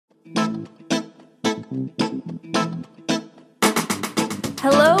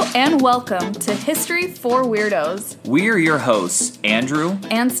Hello and welcome to History for Weirdos. We're your hosts, Andrew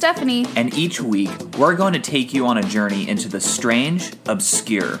and Stephanie, and each week we're going to take you on a journey into the strange,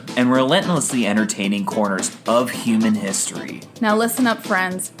 obscure, and relentlessly entertaining corners of human history. Now listen up,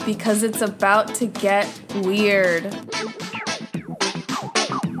 friends, because it's about to get weird.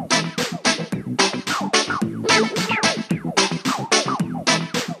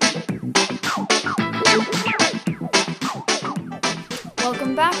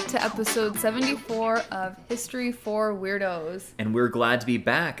 Welcome back to episode 74 of History for Weirdos. And we're glad to be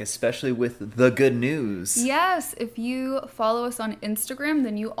back, especially with the good news. Yes, if you follow us on Instagram,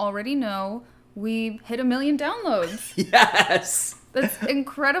 then you already know we hit 1 million downloads. Yes! That's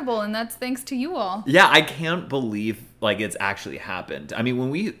incredible, and that's thanks to you all. Yeah, I can't believe it's actually happened. I mean, when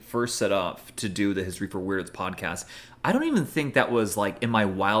we first set up to do the History for Weirdos podcast, I don't even think that was in my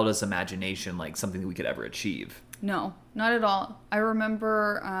wildest imagination something that we could ever achieve. No, not at all. I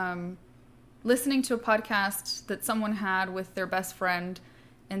remember listening to a podcast that someone had with their best friend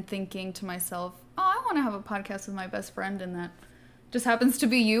and thinking to myself, oh, I want to have a podcast with my best friend, and that just happens to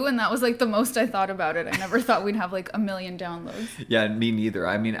be you, and that was the most I thought about it. I never thought we'd have 1 million downloads. Yeah, me neither.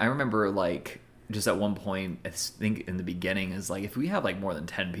 I mean, I remember just at one point, I think in the beginning is if we have more than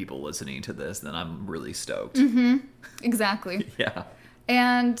 10 people listening to this, then I'm really stoked. Mm-hmm. Exactly. Yeah.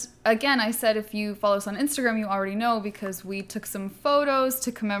 And again, I said if you follow us on Instagram, you already know because we took some photos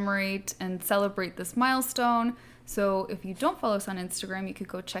to commemorate and celebrate this milestone. So if you don't follow us on Instagram, you could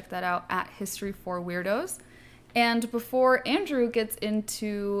go check that out at History for Weirdos. And before Andrew gets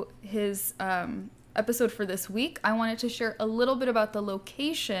into his episode for this week, I wanted to share a little bit about the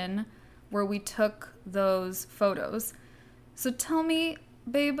location where we took those photos. So tell me,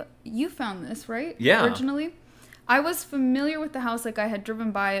 babe, you found this, right? Yeah. Originally? I was familiar with the house, I had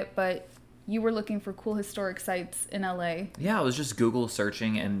driven by it, but you were looking for cool historic sites in LA. Yeah, I was just Google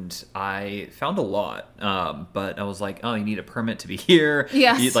searching and I found a lot. But I was oh, you need a permit to be here.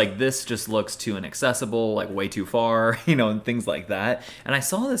 Yes. This just looks too inaccessible, way too far, and things like that. And I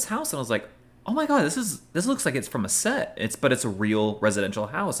saw this house and I was like, oh my God, this looks like it's from a set. But it's a real residential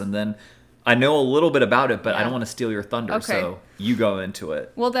house. And then I know a little bit about it, but I don't want to steal your thunder, okay. So you go into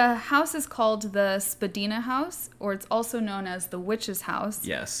it. Well, the house is called the Spadina House, or it's also known as the Witch's House.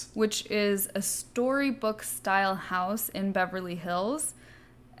 Yes. Which is a storybook-style house in Beverly Hills.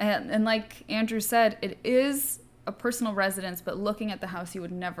 And like Andrew said, it is a personal residence, but looking at the house, you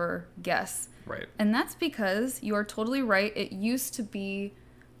would never guess. Right. And that's because you are totally right. It used to be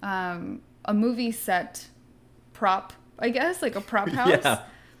a movie set prop, I guess, a prop house. Yeah.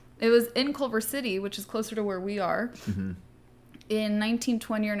 It was in Culver City, which is closer to where we are. Mm-hmm. In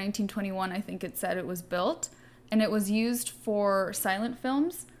 1920 or 1921, I think it said it was built. And it was used for silent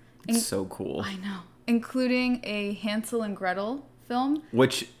films. It's so cool. I know. Including a Hansel and Gretel film.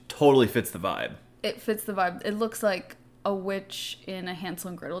 Which totally fits the vibe. It fits the vibe. It looks like a witch in a Hansel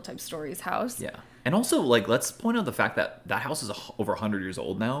and Gretel type stories house. Yeah. And also, let's point out the fact that that house is over 100 years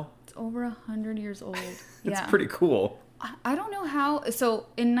old now. It's over 100 years old. It's pretty cool. I don't know how. So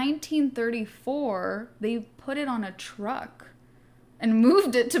in 1934, they put it on a truck and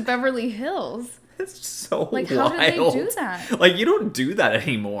moved it to Beverly Hills. It's so how wild. did they do that? You don't do that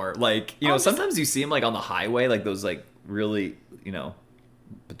anymore. Sometimes you see them on the highway, those really,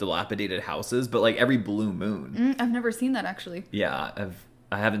 dilapidated houses, but every blue moon. I've never seen that actually. Yeah,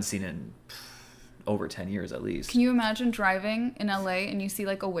 I haven't seen it in over 10 years at least. Can you imagine driving in LA and you see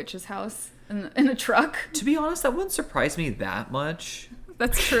a witch's house in a truck? To be honest, that wouldn't surprise me that much.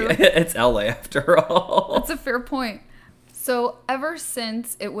 That's true. It's LA after all. That's a fair point. So ever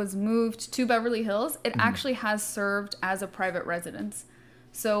since it was moved to Beverly Hills, it actually has served as a private residence.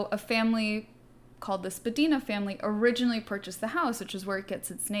 So a family called the Spadina family originally purchased the house, which is where it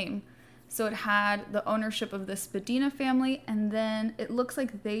gets its name. So it had the ownership of the Spadina family, and then it looks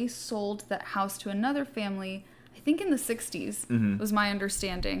like they sold that house to another family, I think in the 60s, was my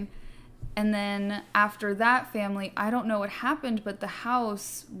understanding. And then after that family, I don't know what happened, but the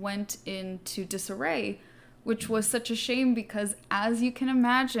house went into disarray, which was such a shame because, as you can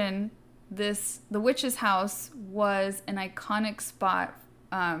imagine, the witch's house was an iconic spot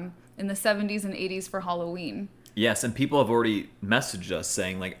in the 70s and 80s for Halloween. Yes, and people have already messaged us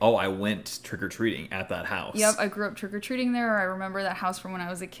saying oh, I went trick-or-treating at that house. Yep, I grew up trick-or-treating there. I remember that house from when I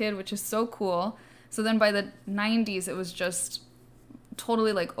was a kid, which is so cool. So then by the 90s, it was just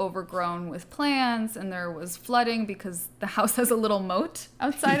totally overgrown with plants, and there was flooding because the house has a little moat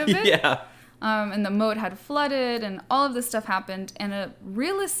outside of it. Yeah. And the moat had flooded, and all of this stuff happened. And a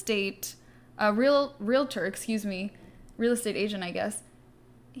realtor, real estate agent, I guess,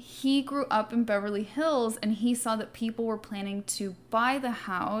 he grew up in Beverly Hills, and he saw that people were planning to buy the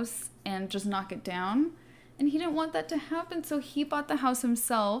house and just knock it down. And he didn't want that to happen, so he bought the house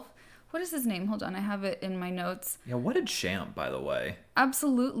himself. What is his name? Hold on, I have it in my notes. Yeah, what did Champ, by the way?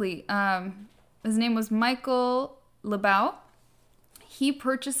 Absolutely. His name was Michael Lebau. He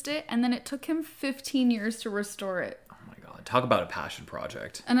purchased it, and then it took him 15 years to restore it. Oh my God, talk about a passion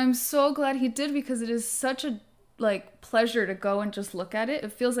project. And I'm so glad he did, because it is such a pleasure to go and just look at it.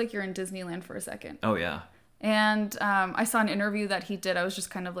 It feels like you're in Disneyland for a second. Oh yeah. And I saw an interview that he did. I was just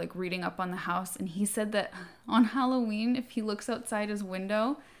kind of reading up on the house, and he said that on Halloween, if he looks outside his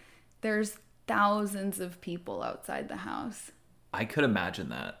window, there's thousands of people outside the house. I could imagine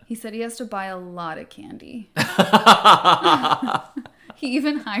that. He said he has to buy a lot of candy. He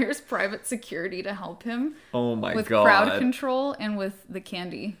even hires private security to help him. Oh my with God. crowd control and with the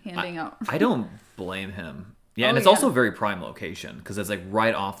candy handing out. I don't blame him. Yeah, and Oh, it's yeah. also a very prime location because it's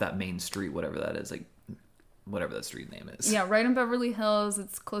right off that main street, whatever that is, whatever that street name is. Yeah, right in Beverly Hills.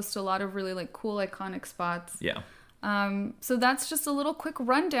 It's close to a lot of really cool iconic spots. Yeah. So that's just a little quick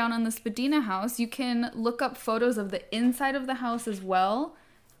rundown on the Spadina house. You can look up photos of the inside of the house as well.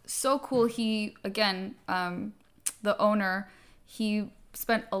 So cool. He, again, the owner, he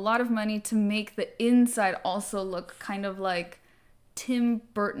spent a lot of money to make the inside also look kind of like Tim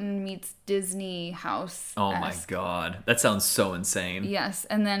Burton meets Disney house. Oh my God. That sounds so insane. Yes,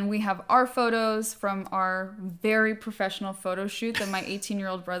 and then we have our photos from our very professional photo shoot that my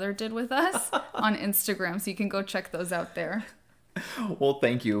 18-year-old brother did with us on Instagram, so you can go check those out there. Well,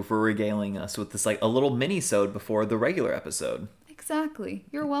 thank you for regaling us with this a little mini-sode before the regular episode. Exactly.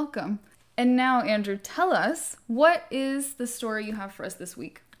 You're welcome. And now, Andrew, tell us, what is the story you have for us this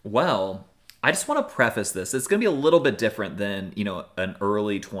week? Well, I just want to preface this. It's going to be a little bit different than, an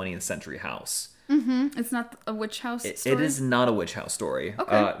early 20th century house. Mm-hmm. It's not a witch house story? It is not a witch house story.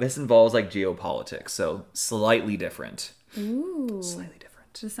 Okay. This involves geopolitics, so slightly different. Ooh. Slightly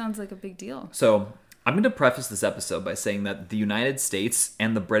different. This sounds like a big deal. So I'm going to preface this episode by saying that the United States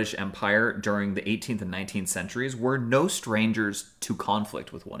and the British Empire during the 18th and 19th centuries were no strangers to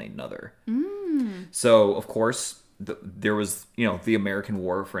conflict with one another. So, of course, there was, the American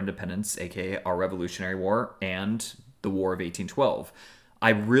War for Independence, aka our Revolutionary War, and the War of 1812. I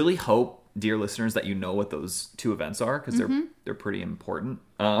really hope, dear listeners, that you know what those two events are, because they're pretty important.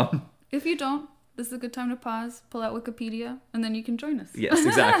 If you don't, this is a good time to pause, pull out Wikipedia, and then you can join us. Yes,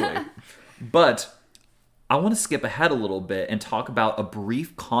 exactly. But I want to skip ahead a little bit and talk about a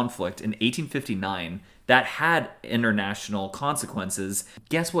brief conflict in 1859 that had international consequences.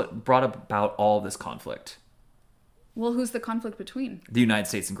 Guess what brought about all of this conflict? Well, who's the conflict between? The United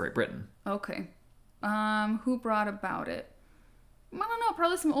States and Great Britain. Okay. Who brought about it? I don't know,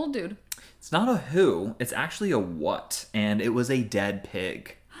 probably some old dude. It's not a who, it's actually a what, and it was a dead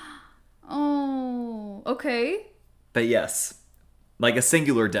pig. Oh, okay. But yes, a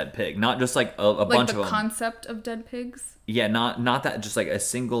singular dead pig, not just a bunch of them. The concept of dead pigs? Yeah, not that, just a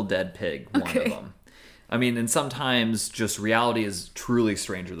single dead pig, one of them. I mean, and sometimes just reality is truly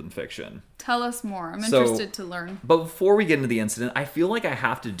stranger than fiction. Tell us more. I'm interested to learn. But before we get into the incident, I feel like I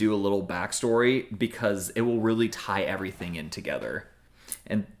have to do a little backstory because it will really tie everything in together.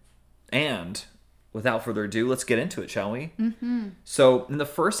 And without further ado, let's get into it, shall we? Mm-hmm. So, in the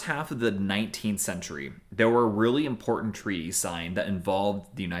first half of the 19th century, there were really important treaties signed that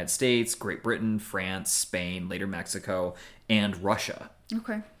involved the United States, Great Britain, France, Spain, later Mexico, and Russia.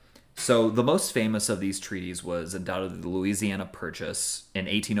 Okay. So the most famous of these treaties was undoubtedly the Louisiana Purchase in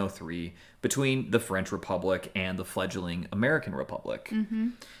 1803 between the French Republic and the fledgling American Republic. Mm-hmm.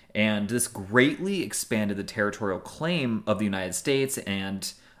 And this greatly expanded the territorial claim of the United States,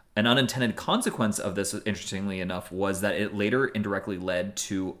 and an unintended consequence of this, interestingly enough, was that it later indirectly led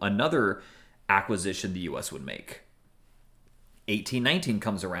to another acquisition the U.S. would make. 1819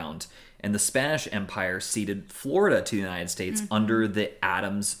 comes around, and the Spanish Empire ceded Florida to the United States under the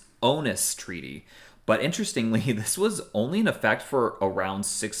Adams-Onis Treaty. But interestingly, this was only in effect for around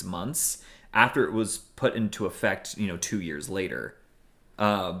 6 months after it was put into effect, 2 years later.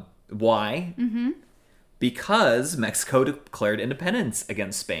 Why? Mm-hmm. Because Mexico declared independence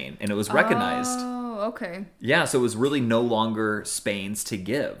against Spain, and it was recognized. Oh, okay. Yeah, so it was really no longer Spain's to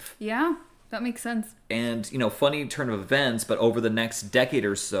give. Yeah, that makes sense. And, funny turn of events, but over the next decade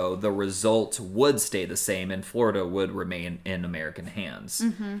or so, the result would stay the same and Florida would remain in American hands.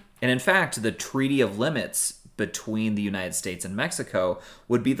 Mm-hmm. And in fact, the Treaty of Limits between the United States and Mexico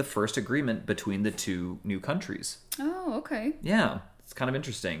would be the first agreement between the two new countries. Oh, okay. Yeah, it's kind of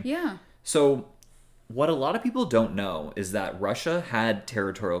interesting. Yeah. So, what a lot of people don't know is that Russia had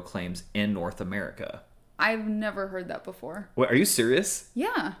territorial claims in North America. I've never heard that before. Wait, are you serious?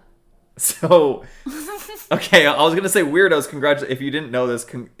 Yeah. So, okay, I was gonna say weirdos. If you didn't know this,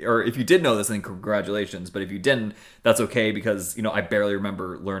 or if you did know this, then congratulations. But if you didn't, that's okay because I barely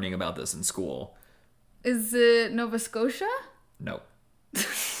remember learning about this in school. Is it Nova Scotia? No.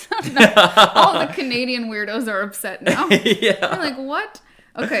 All the Canadian weirdos are upset now. Yeah. They're like, what?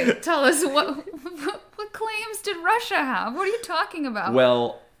 Okay, tell us what claims did Russia have? What are you talking about?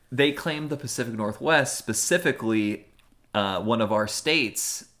 Well, they claimed the Pacific Northwest, specifically one of our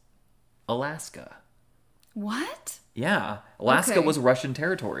states, Alaska. What? Yeah, Alaska Okay. was Russian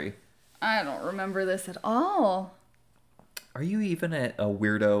territory. I don't remember this at all. Are you even a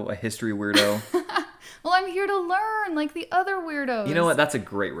weirdo, a history weirdo? Well, I'm here to learn, like the other weirdos. You know what? That's a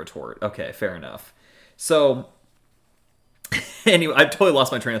great retort. Okay, fair enough. So, anyway, I've totally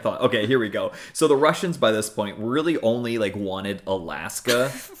lost my train of thought. Okay, here we go. So the Russians, by this point, really only wanted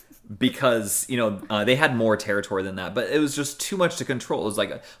Alaska because they had more territory than that, but it was just too much to control. It was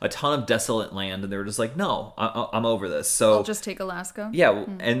like a ton of desolate land, and they were just like, no, I'm over this. So I'll just take Alaska. yeah,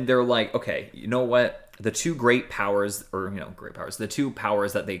 and they're like, okay, you know what? The two great powers, the two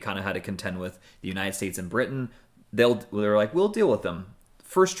powers that they kind of had to contend with, the United States and Britain, they're like, we'll deal with them.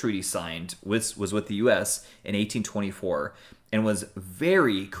 First treaty signed was with the U.S. in 1824 and was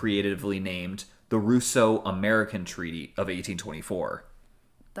very creatively named the Russo-American Treaty of 1824.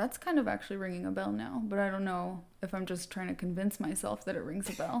 That's kind of actually ringing a bell now, but I don't know if I'm just trying to convince myself that it rings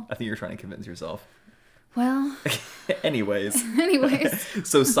a bell. I think you're trying to convince yourself. Well, anyways,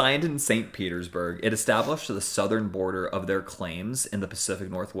 so signed in St. Petersburg, it established the southern border of their claims in the Pacific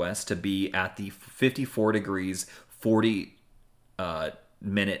Northwest to be at the 54 degrees 40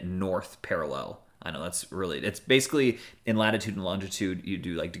 minute north parallel. I know it's basically in latitude and longitude, you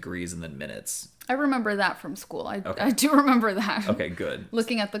do like degrees and then minutes. I remember that from school. I Okay. do remember that. Okay, good.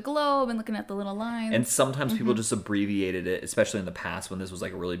 Looking at the globe and looking at the little lines. And sometimes people just abbreviated it, especially in the past when this was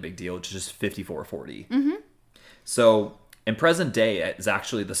like a really big deal, to just 5440. So in present day, it's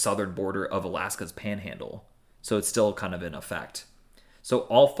actually the southern border of Alaska's panhandle. So it's still kind of in effect. So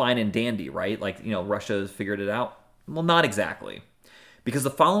all fine and dandy, right? Like, Russia figured it out? Well, not exactly. Because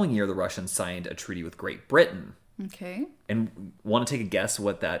the following year, the Russians signed a treaty with Great Britain. Okay. And want to take a guess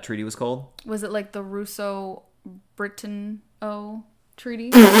what that treaty was called? Was it like the Russo-Britain-O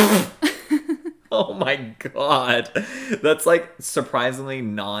treaty? Oh my god. That's like surprisingly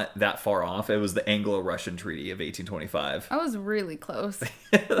not that far off. It was the Anglo-Russian Treaty of 1825. I was really close.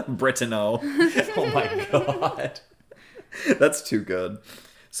 Britain-O. Oh my god. That's too good.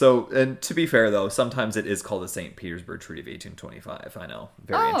 So, and to be fair though, sometimes it is called the St. Petersburg Treaty of 1825. I know.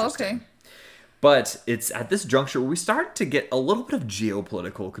 Very interesting. Okay. But it's at this juncture where we start to get a little bit of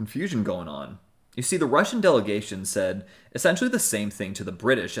geopolitical confusion going on. You see, the Russian delegation said essentially the same thing to the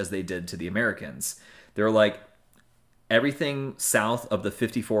British as they did to the Americans. They were like, everything south of the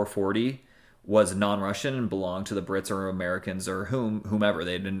 5440 was non-Russian and belonged to the Brits or Americans or whomever.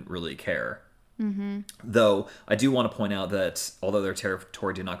 They didn't really care. Though I do want to point out that although their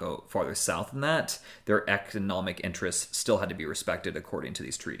territory did not go farther south than that, their economic interests still had to be respected according to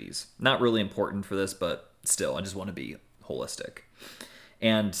these treaties. Not really important for this, but still, I just want to be holistic.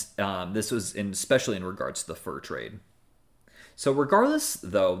 And this was especially in regards to the fur trade. So regardless,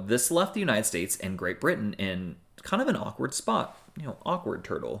 though, this left the United States and Great Britain in kind of an awkward spot. Awkward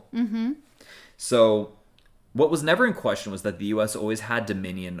turtle. So what was never in question was that the U.S. always had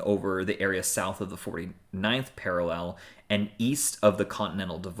dominion over the area south of the 49th parallel and east of the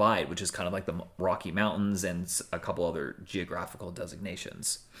Continental Divide, which is kind of like the Rocky Mountains and a couple other geographical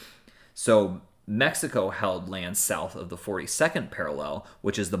designations. So Mexico held land south of the 42nd parallel,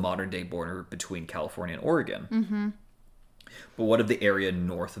 which is the modern-day border between California and Oregon. But what of the area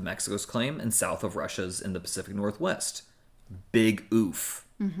north of Mexico's claim and south of Russia's in the Pacific Northwest? Big oof.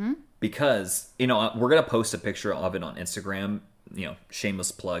 Because, we're going to post a picture of it on Instagram.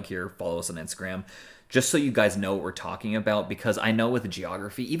 Shameless plug here. Follow us on Instagram. Just so you guys know what we're talking about. Because I know with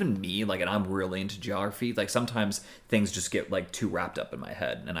geography, even me, and I'm really into geography, sometimes things just get, too wrapped up in my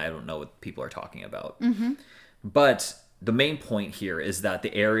head. And I don't know what people are talking about. But the main point here is that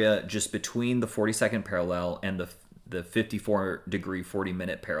the area just between the 42nd parallel and the 54 degree 40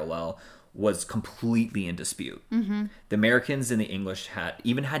 minute parallel was completely in dispute. The Americans and the English had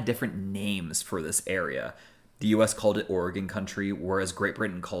different names for this area. The U.S. called it Oregon Country, whereas Great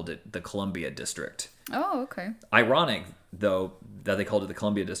Britain called it the Columbia District. Oh, okay. Ironic, though, that they called it the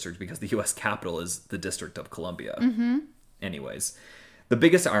Columbia District because the U.S. capital is the District of Columbia. Anyways, the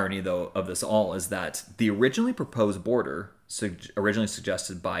biggest irony, though, of this all is that the originally proposed border, originally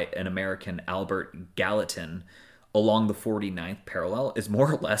suggested by an American Albert Gallatin, along the 49th parallel is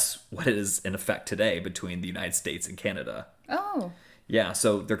more or less what is in effect today between the United States and Canada. Oh. Yeah,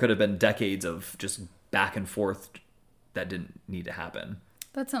 so there could have been decades of just back and forth that didn't need to happen.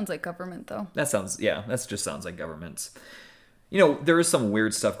 That sounds like government, though. That just sounds like governments. You know, there is some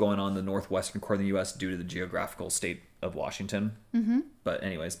weird stuff going on in the northwestern corner of the U.S. due to the geographical state of Washington. Mm-hmm. But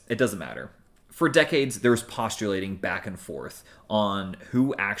anyways, it doesn't matter. For decades, there was postulating back and forth on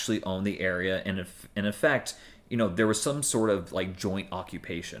who actually owned the area. And if, in effect, you know, there was some sort of like joint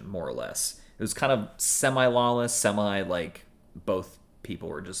occupation, more or less. It was kind of semi-lawless, like both people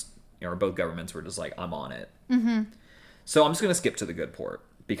were just, you know, or both governments were just like, I'm on it. Mm-hmm. So I'm just going to skip to the good part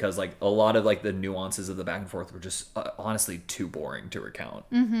because like a lot of like the nuances of the back and forth were just honestly too boring to recount.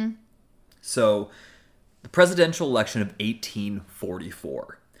 Mm-hmm. So the presidential election of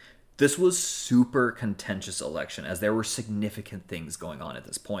 1844. This was super contentious election as there were significant things going on at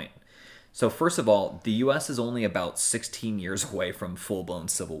this point. So first of all, the U.S. is only about 16 years away from full-blown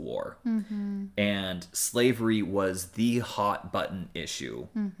civil war. Mm-hmm. And slavery was the hot button issue.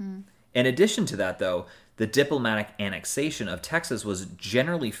 Mm-hmm. In addition to that, though, the diplomatic annexation of Texas was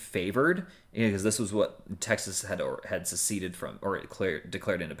generally favored because this was what Texas had seceded from or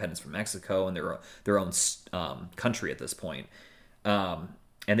declared independence from Mexico and their own country at this point.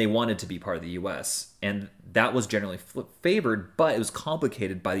 And they wanted to be part of the U.S. And that was generally favored, but it was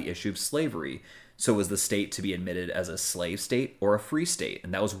complicated by the issue of slavery. So was the state to be admitted as a slave state or a free state?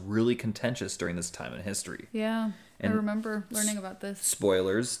 And that was really contentious during this time in history. Yeah, and I remember learning about this.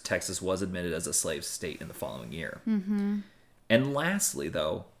 Spoilers, Texas was admitted as a slave state in the following year. Mm-hmm. And lastly,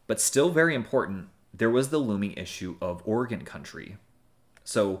 though, but still very important, there was the looming issue of Oregon country.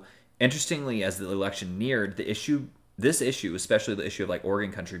 So interestingly, as the election neared, this issue, especially the issue of like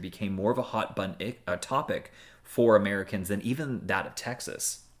Oregon country, became more of a hot button topic for Americans than even that of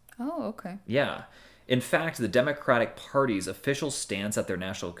Texas. Oh, okay. Yeah. In fact, the Democratic Party's official stance at their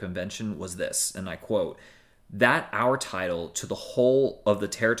national convention was this, and I quote, "That our title to the whole of the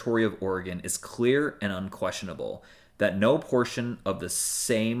territory of Oregon is clear and unquestionable, that no portion of the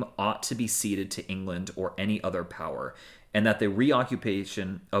same ought to be ceded to England or any other power, and that the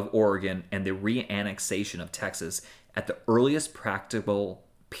reoccupation of Oregon and the reannexation of Texas at the earliest practicable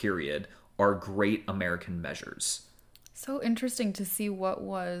period are great American measures." So interesting to see what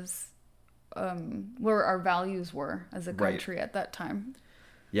was, where our values were as a country at that time.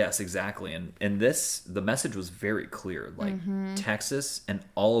 Yes, exactly. And the message was very clear. Like Texas and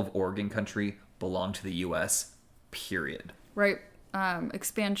all of Oregon country belong to the U.S., period. Right.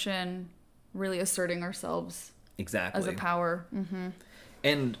 Expansion, really asserting ourselves. Exactly. As a power. Mm-hmm.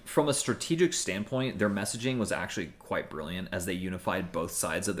 And from a strategic standpoint, their messaging was actually quite brilliant as they unified both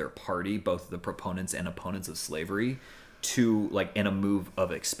sides of their party, both the proponents and opponents of slavery, to like in a move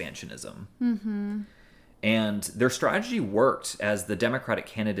of expansionism. Mm-hmm. And their strategy worked as the Democratic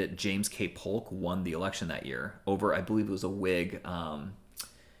candidate James K. Polk won the election that year over, I believe it was a Whig,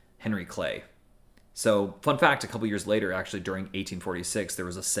 Henry Clay. So, fun fact, a couple years later, actually during 1846, there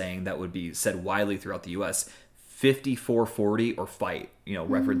was a saying that would be said widely throughout the U.S., 54-40 or fight, you know,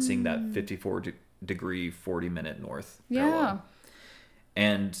 referencing that 54-degree, 40-minute north parallel.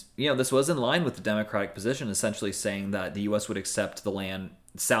 And, you know, this was in line with the Democratic position, essentially saying that the U.S. would accept the land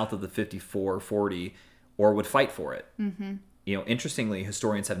south of the 54-40 or would fight for it. Mm-hmm. You know, interestingly,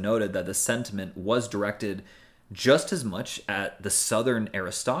 historians have noted that the sentiment was directed just as much at the Southern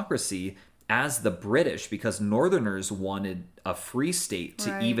aristocracy as the British, because Northerners wanted a free state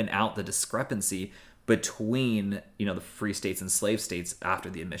to even out the discrepancy between, you know, the free states and slave states after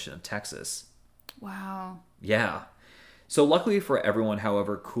the admission of Texas. Wow. Yeah. So luckily for everyone,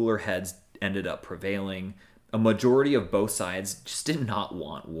 however, cooler heads ended up prevailing. A majority of both sides just did not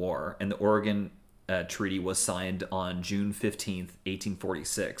want war, and the Oregon Treaty was signed on June 15th,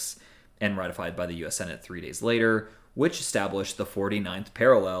 1846, and ratified by the U.S. Senate 3 days later, which established the 49th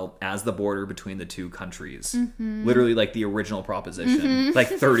parallel as the border between the two countries. Mm-hmm. Literally like the original proposition, like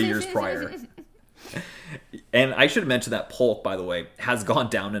 30 years prior. And I should mention that Polk, by the way, has gone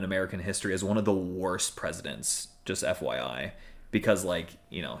down in American history as one of the worst presidents, just FYI, because, like,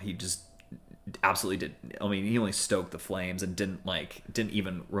 you know, he just absolutely did. I mean, he only stoked the flames and didn't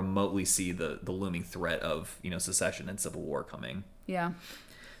even remotely see the looming threat of, you know, secession and civil war coming. Yeah.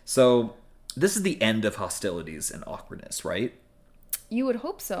 So this is the end of hostilities and awkwardness, right? You would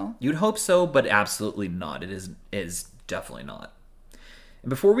hope so. You'd hope so, but absolutely not. It is definitely not. And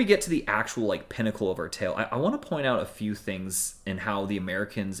before we get to the actual like pinnacle of our tale, I want to point out a few things in how the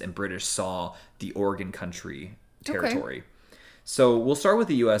Americans and British saw the Oregon country territory. Okay. So we'll start with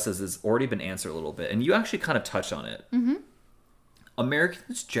the U.S. as has already been answered a little bit, and you actually kind of touched on it. Mm-hmm.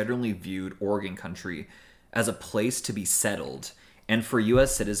 Americans generally viewed Oregon country as a place to be settled and for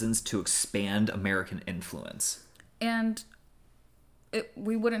U.S. citizens to expand American influence. And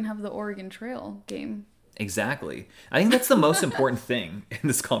we wouldn't have the Oregon Trail game. Exactly. I think that's the most important thing in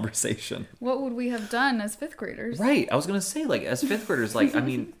this conversation. What would we have done as fifth graders? Right. I was going to say, like, as fifth graders, like, I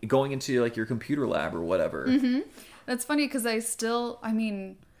mean, going into, like, your computer lab or whatever. Mm-hmm. That's funny because I still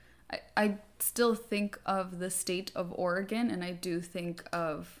think of the state of Oregon, and I do think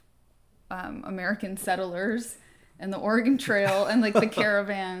of American settlers and the Oregon Trail and, like, the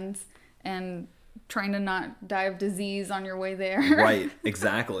caravans and trying to not die of disease on your way there. Right.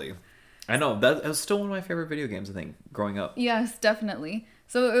 Exactly. I know. That was still one of my favorite video games, I think, growing up. Yes, definitely.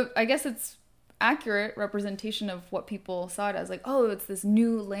 So I guess it's accurate representation of what people saw it as. Like, oh, it's this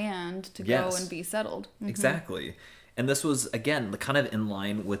new land to go and be settled. Mm-hmm. Exactly. And this was, again, kind of in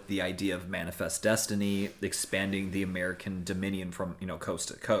line with the idea of manifest destiny, expanding the American dominion from, coast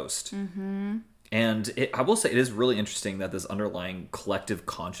to coast. Mm-hmm. And I will say it is really interesting that this underlying collective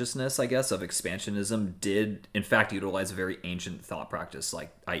consciousness, I guess, of expansionism did, in fact, utilize a very ancient thought practice, like,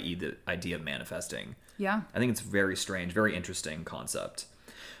 i.e. the idea of manifesting. Yeah. I think it's very strange, very interesting concept.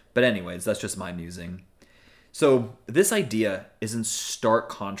 But anyways, that's just my musing. So this idea is in stark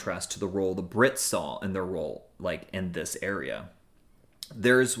contrast to the role the Brits saw in their role, like, in this area.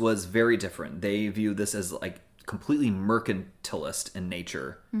 Theirs was very different. They view this as, like, completely mercantilist in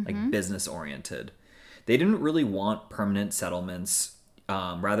nature, like business oriented. They didn't really want permanent settlements.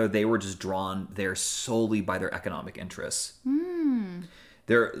 Rather, they were just drawn there solely by their economic interests.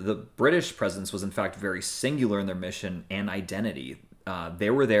 The British presence was in fact very singular in their mission and identity. They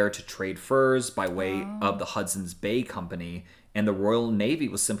were there to trade furs by way of the Hudson's Bay Company, and the Royal Navy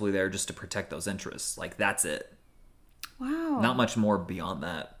was simply there just to protect those interests. Like, that's it. Wow. Not much more beyond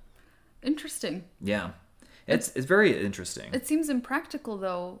that. Interesting. Yeah. It's very interesting. It seems impractical,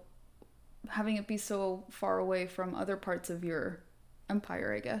 though, having it be so far away from other parts of your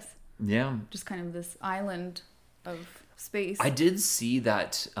empire, I guess. Yeah. Just kind of this island of space. I did see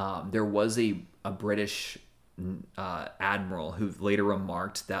that there was a British admiral who later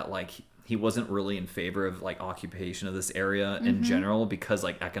remarked that, like, he wasn't really in favor of, like, occupation of this area in general because,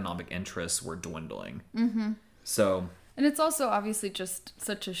 like, economic interests were dwindling. Mm-hmm. So... And it's also obviously just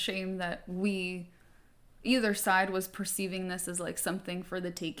such a shame that either side was perceiving this as, like, something for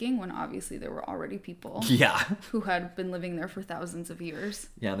the taking when obviously there were already people who had been living there for thousands of years.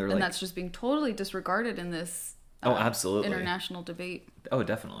 Yeah, and that's just being totally disregarded in this absolutely international debate. Oh,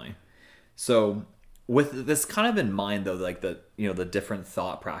 definitely. So with this kind of in mind, though, like, the different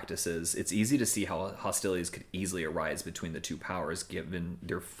thought practices, it's easy to see how hostilities could easily arise between the two powers given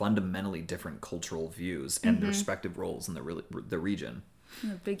their fundamentally different cultural views and their respective roles in the region.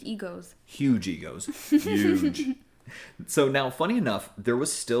 Big egos. Huge egos. Huge. So now, funny enough, there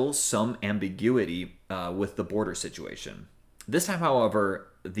was still some ambiguity with the border situation. This time, however,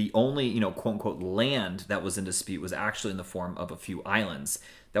 the only, quote-unquote land that was in dispute was actually in the form of a few islands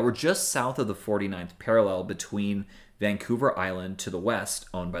that were just south of the 49th parallel between Vancouver Island to the west,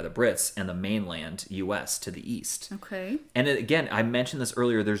 owned by the Brits, and the mainland, U.S., to the east. Okay. And again, I mentioned this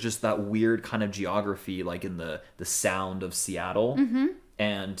earlier, there's just that weird kind of geography, like in the sound of Seattle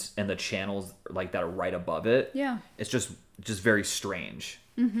and the channels, like, that are right above it. Yeah. It's just very strange.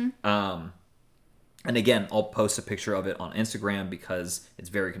 And again, I'll post a picture of it on Instagram because it's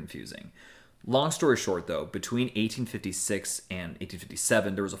very confusing. Long story short, though, between 1856 and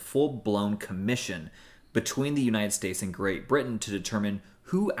 1857, there was a full-blown commission between the United States and Great Britain to determine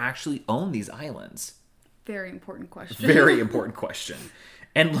who actually owned these islands. Very important question. Very important question.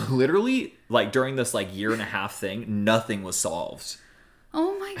 And literally, like, during this, like, year and a half thing, nothing was solved.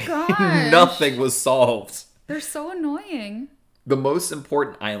 Oh my gosh. Nothing was solved. They're so annoying. The most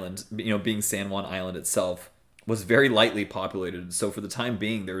important island, being San Juan Island itself, was very lightly populated. So for the time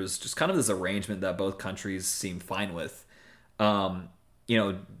being, there was just kind of this arrangement that both countries seemed fine with.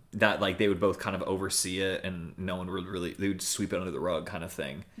 That, like, they would both kind of oversee it and no one would really, they would sweep it under the rug kind of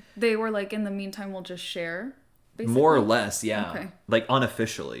thing. They were like, in the meantime, we'll just share, basically? More or less, yeah. Okay. Like,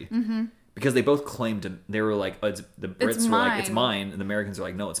 unofficially. Mm-hmm. Because they both claimed, they were like, the Brits were like, it's mine. And the Americans were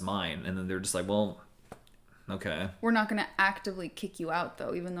like, no, it's mine. And then they're just like, well, okay. We're not going to actively kick you out,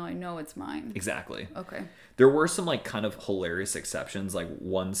 though, even though I know it's mine. Exactly. Okay. There were some, like, kind of hilarious exceptions, like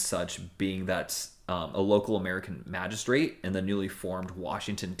one such being that a local American magistrate in the newly formed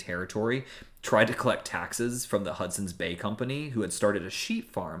Washington Territory tried to collect taxes from the Hudson's Bay Company, who had started a sheep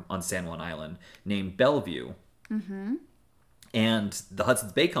farm on San Juan Island named Bellevue. Mm-hmm. And the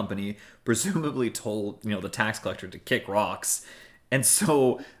Hudson's Bay Company presumably told, the tax collector to kick rocks And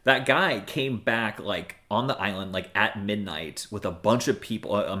so that guy came back like on the island like at midnight with a bunch of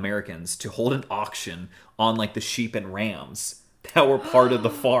people, Americans, to hold an auction on like the sheep and rams that were part of the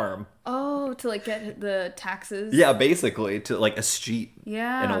farm. Oh, to like get the taxes. Yeah, basically to like escheat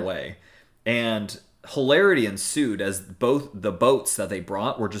Yeah. in a way. And hilarity ensued as both the boats that they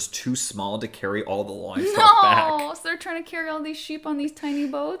brought were just too small to carry all the livestock back. No, so they're trying to carry all these sheep on these tiny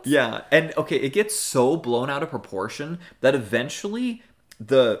boats. Yeah, and okay, it gets so blown out of proportion that eventually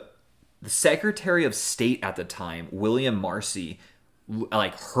the Secretary of State at the time, William Marcy,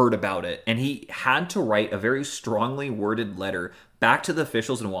 like heard about it, and he had to write a very strongly worded letter back to the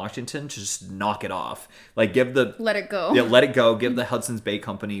officials in Washington to just knock it off. Like Let it go. Yeah, let it go. Give the Hudson's Bay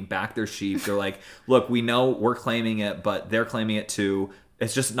Company back their sheep. They're like, look, we know we're claiming it, but they're claiming it too.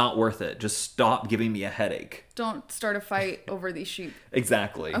 It's just not worth it. Just stop giving me a headache. Don't start a fight over these sheep.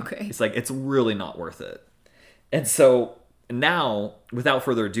 Exactly. Okay. It's like, it's really not worth it. And so now, without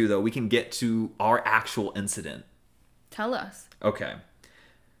further ado, though, we can get to our actual incident. Tell us. Okay.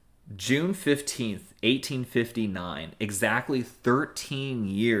 June 15th, 1859, exactly 13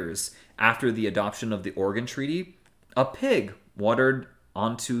 years after the adoption of the Oregon Treaty, a pig wandered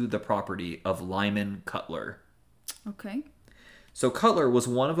onto the property of Lyman Cutler. Okay. So Cutler was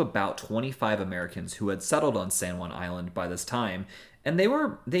one of about 25 Americans who had settled on San Juan Island by this time, and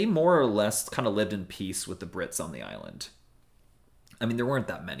they more or less kind of lived in peace with the Brits on the island. I mean, there weren't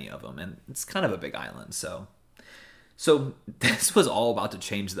that many of them, and it's kind of a big island, so this was all about to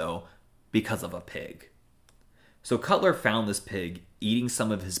change, though, because of a pig. So Cutler found this pig eating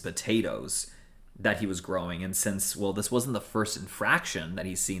some of his potatoes that he was growing, and since, well, this wasn't the first infraction that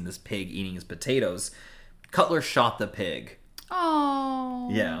he's seen this pig eating his potatoes, Cutler shot the pig. Oh.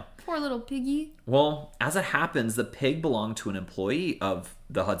 Yeah. Poor little piggy. Well, as it happens, the pig belonged to an employee of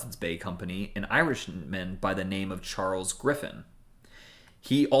the Hudson's Bay Company, an Irishman by the name of Charles Griffin.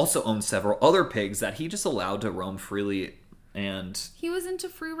 He also owned several other pigs that he just allowed to roam freely, and He was into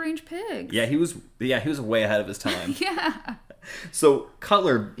free range pigs. he was way ahead of his time. Yeah. So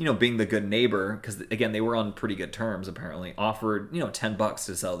Cutler, being the good neighbor, because again they were on pretty good terms apparently, offered $10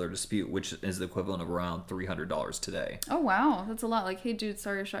 to settle their dispute, which is the equivalent of around $300 today. Oh wow, that's a lot. Like, hey dude,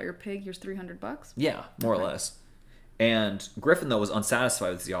 sorry I shot your pig. Here's $300. Yeah, more or less. And Griffin, though, was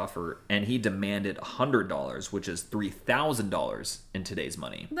unsatisfied with the offer, and he demanded $100, which is $3,000 in today's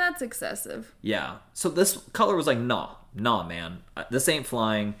money. That's excessive. Yeah. So this Cutler was like, nah, man, this ain't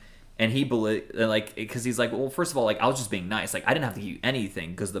flying. And he believed, like, because he's like, well, first of all, like, I was just being nice. Like, I didn't have to give you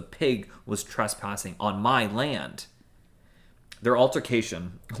anything because the pig was trespassing on my land. Their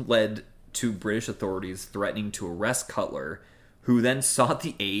altercation led to British authorities threatening to arrest Cutler, who then sought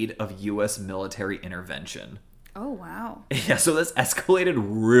the aid of U.S. military intervention. Oh wow. Yeah, so this escalated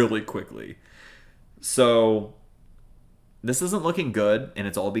really quickly. So this isn't looking good, and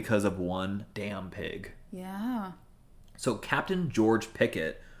it's all because of one damn pig. Yeah. So Captain George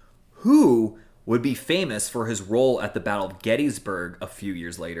Pickett, who would be famous for his role at the Battle of Gettysburg a few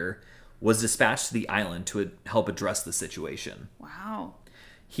years later, was dispatched to the island to help address the situation. Wow.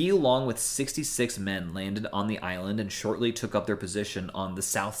 He, along with 66 men, landed on the island and shortly took up their position on the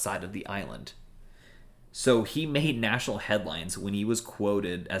south side of the island. So he made national headlines when he was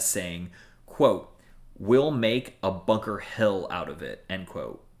quoted as saying, quote, "We'll make a Bunker Hill out of it," end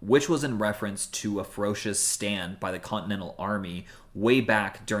quote, which was in reference to a ferocious stand by the Continental Army way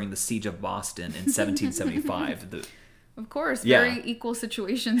back during the Siege of Boston in 1775. Of course, Yeah. very equal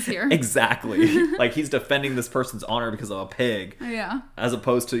situations here. Exactly. Like, he's defending this person's honor because of a pig, Yeah. as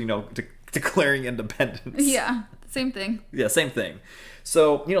opposed to, declaring independence. Yeah. Same thing. Yeah, same thing.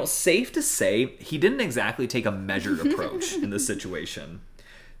 So, safe to say, he didn't exactly take a measured approach in this situation.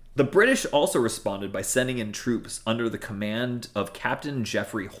 The British also responded by sending in troops under the command of Captain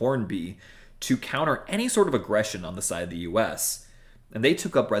Geoffrey Hornby to counter any sort of aggression on the side of the U.S. And they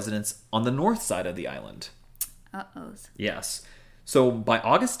took up residence on the north side of the island. Uh-ohs. Yes. So by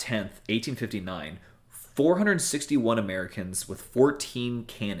August 10th, 1859, 461 Americans with 14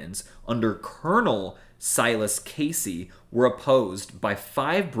 cannons under Colonel Silas Casey were opposed by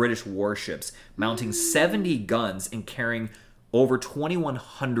 5 British warships mounting 70 guns and carrying over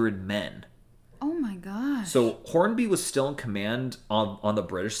 2,100 men. Oh my gosh. So Hornby was still in command on the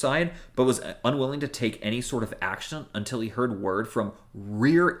British side, but was unwilling to take any sort of action until he heard word from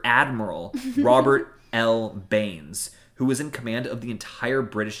Rear Admiral Robert L. Baines, who was in command of the entire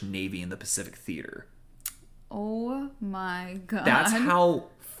British Navy in the Pacific Theater. Oh my god. That's how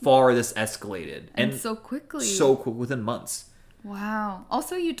far this escalated. And so quickly. So quick, within months. Wow.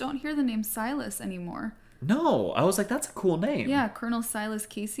 Also, you don't hear the name Silas anymore. No, I was like, that's a cool name. Yeah, Colonel Silas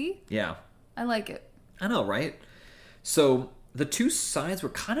Casey. Yeah. I like it. I know, right? So the two sides were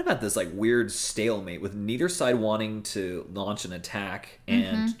kind of at this like weird stalemate, with neither side wanting to launch an attack,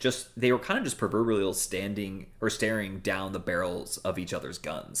 and just they were kind of just proverbially standing or staring down the barrels of each other's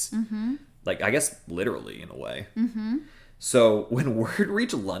guns. Like, I guess literally in a way. So when word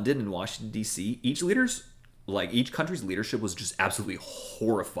reached London and Washington D.C., each country's leadership was just absolutely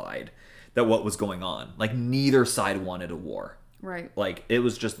horrified that what was going on. Like, neither side wanted a war. Right. Like, it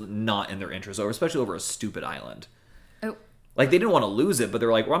was just not in their interest, or especially over a stupid island. Oh, Like, they didn't want to lose it, but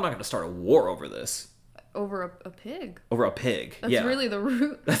they're like, well, I'm not going to start a war over this. over a pig. Over a pig. That's really the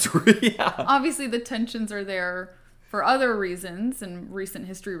root. That's really, yeah. Obviously, the tensions are there for other reasons and recent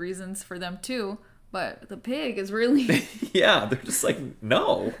history reasons for them too. But the pig is really... Yeah, they're just like,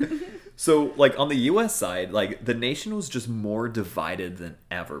 no. So, like, on the U.S. side, like, the nation was just more divided than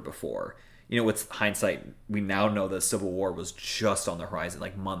ever before. You know, with hindsight, we now know the Civil War was just on the horizon,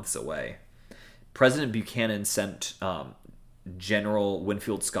 like, months away. President Buchanan sent General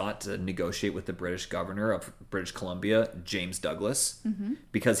Winfield Scott to negotiate with the British governor of British Columbia, James Douglas,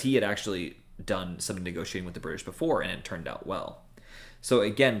 because he had actually done some negotiating with the British before, and it turned out well. So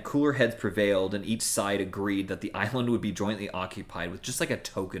again, cooler heads prevailed, and each side agreed that the island would be jointly occupied with just like a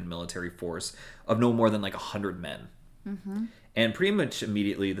token military force of no more than like 100 men. And pretty much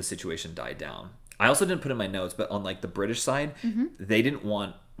immediately the situation died down. I also didn't put in my notes, but on like the British side, they didn't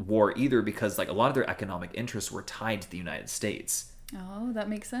want war either, because like a lot of their economic interests were tied to the United States. Oh, that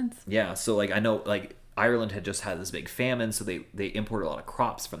makes sense. Yeah, so like I know like Ireland had just had this big famine, so they imported a lot of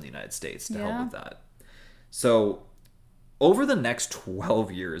crops from the United States to help with that. So over the next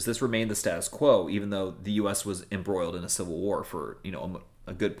 12 years, this remained the status quo, even though the U.S. was embroiled in a civil war for, you know,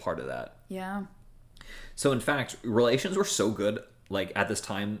 a good part of that. Yeah. So in fact, relations were so good, like at this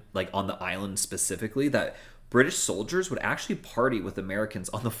time, like on the island specifically, that British soldiers would actually party with Americans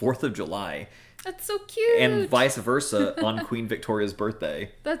on the 4th of July. That's so cute. And vice versa on Queen Victoria's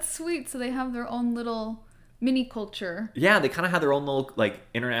birthday. That's sweet. So they have their own little mini culture. Yeah, they kind of had their own little like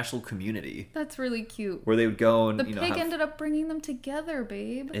international community. That's really cute. Where they would go and, the pig ended up bringing them together,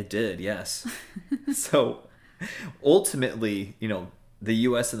 babe. It did, yes. So ultimately, you know, the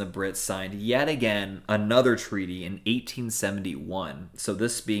U.S. and the Brits signed yet again another treaty in 1871. So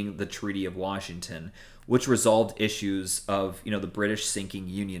this being the Treaty of Washington, which resolved issues of, you know, the British sinking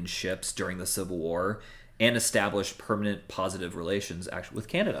Union ships during the Civil War and established permanent positive relations actually with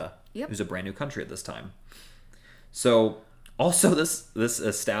Canada, who's a brand new country at this time. So also this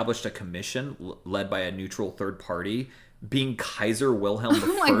established a commission led by a neutral third party, being Kaiser Wilhelm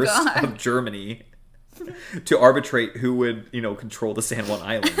I of Germany, to arbitrate who would, you know, control the San Juan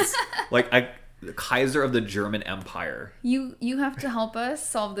Islands. The Kaiser of the German Empire. You have to help us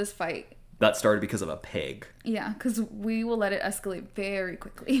solve this fight. That started because of a pig. Yeah, because we will let it escalate very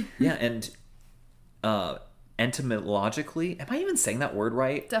quickly. Yeah, and etymologically, am I even saying that word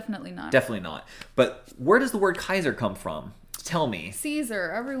right? Definitely not. Definitely not. But where does the word Kaiser come from? Tell me.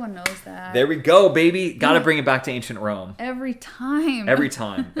 Caesar. Everyone knows that. There we go, baby. Gotta bring it back to ancient Rome. Every time. Every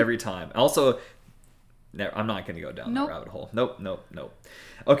time. Every time. Also, I'm not going to go down that rabbit hole. Nope.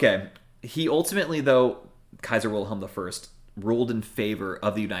 Okay. He ultimately, though, Kaiser Wilhelm I, ruled in favor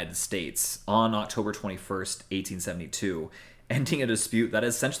of the United States on October 21st, 1872, ending a dispute that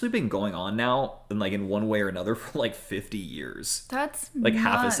has essentially been going on now, in one way or another, for like 50 years. That's like nuts.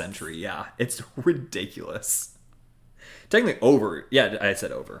 Half a century. Yeah, it's ridiculous. Technically over. Yeah, I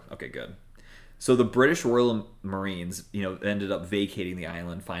said over. Okay, good. So the Royal Marines, you know, ended up vacating the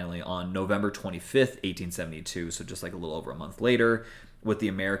island finally on November 25th, 1872. So just like a little over a month later, with the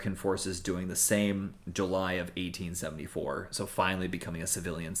American forces doing the same July of 1874. So finally becoming a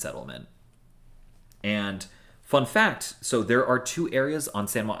civilian settlement. And fun fact, so there are 2 areas on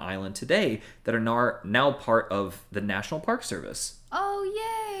San Juan Island today that are now part of the National Park Service. Oh,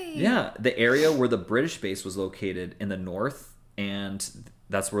 yay! Yeah, the area where the British base was located in the north, and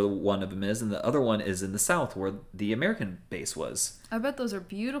that's where one of them is, and the other one is in the south where the American base was. I bet those are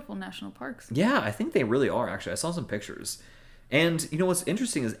beautiful national parks. Yeah, I think they really are, actually. I saw some pictures. And, you know, what's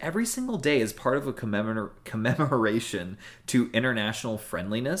interesting is every single day is part of a commemoration to international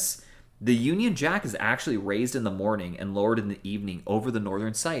friendliness. The Union Jack is actually raised in the morning and lowered in the evening over the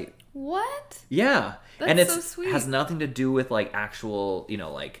northern site. What? Yeah. That's and so sweet. Has nothing to do with, like, actual, you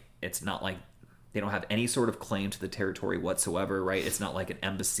know, like, it's not like they don't have any sort of claim to the territory whatsoever, right? It's not like an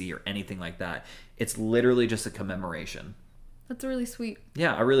embassy or anything like that. It's literally just a commemoration. That's really sweet.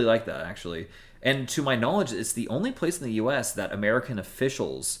 Yeah, I really like that, actually. And to my knowledge, it's the only place in the U.S. that American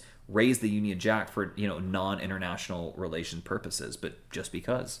officials raise the Union Jack for, you know, non-international relation purposes, but just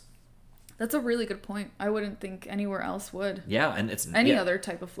because. That's a really good point. I wouldn't think anywhere else would. Yeah, and it's any other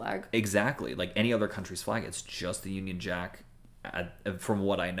type of flag. Exactly. Like any other country's flag, it's just the Union Jack from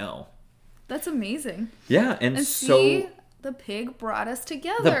what I know. That's amazing. Yeah, and so see, the pig brought us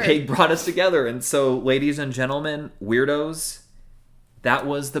together. the pig brought us together. And so, ladies and gentlemen, weirdos, that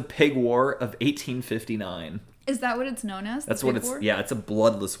was the Pig War of 1859. Is that what it's known as? That's the what pig it's. war? Yeah, it's a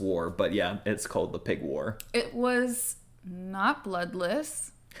bloodless war, but yeah, it's called the Pig War. It was not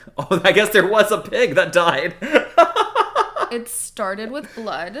bloodless. Oh, I guess there was a pig that died. It started with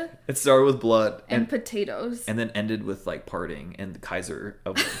blood It started with blood and potatoes. and then ended with like partying and the Kaiser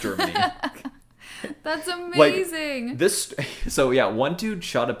of Germany. That's amazing. So yeah, one dude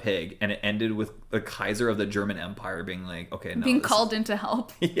shot a pig and it ended with the Kaiser of the German Empire being like, okay, no. Being called in to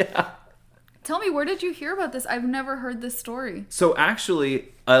help. Yeah. Tell me, where did you hear about this? I've never heard this story. So actually,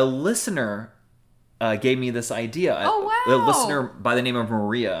 a listener gave me this idea. Oh, wow. A listener by the name of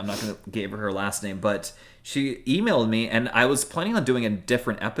Maria. I'm not going to give her last name, but she emailed me, and I was planning on doing a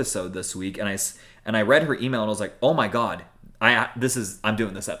different episode this week, and I read her email, and I was like, oh my god, I'm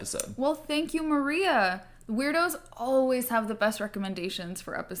doing this episode. Well, thank you, Maria. Weirdos always have the best recommendations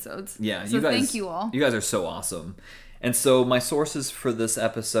for episodes. Yeah, so you guys, thank you all. You guys are so awesome. And so my sources for this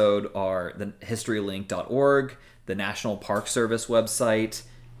episode are the historylink.org, the National Park Service website,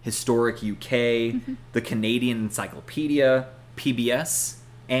 Historic UK, the Canadian Encyclopedia, PBS,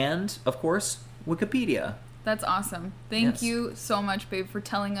 and, of course, Wikipedia. That's awesome. Thank Yes. you so much, babe, for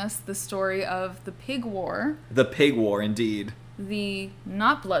telling us the story of the Pig War, The Pig War, indeed. the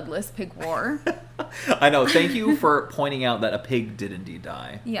not bloodless Pig War. I know. Thank you for pointing out that a pig did indeed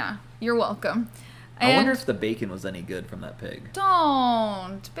die. Yeah, you're welcome. I wonder if the bacon was any good from that pig.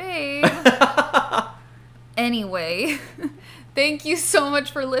 Don't, babe. Anyway, thank you so much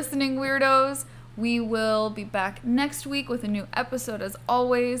for listening, weirdos. We will be back next week with a new episode as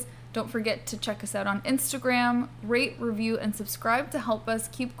always. Don't forget to check us out on Instagram, rate, review, and subscribe to help us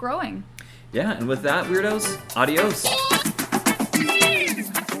keep growing. Yeah, and with that, weirdos, adios.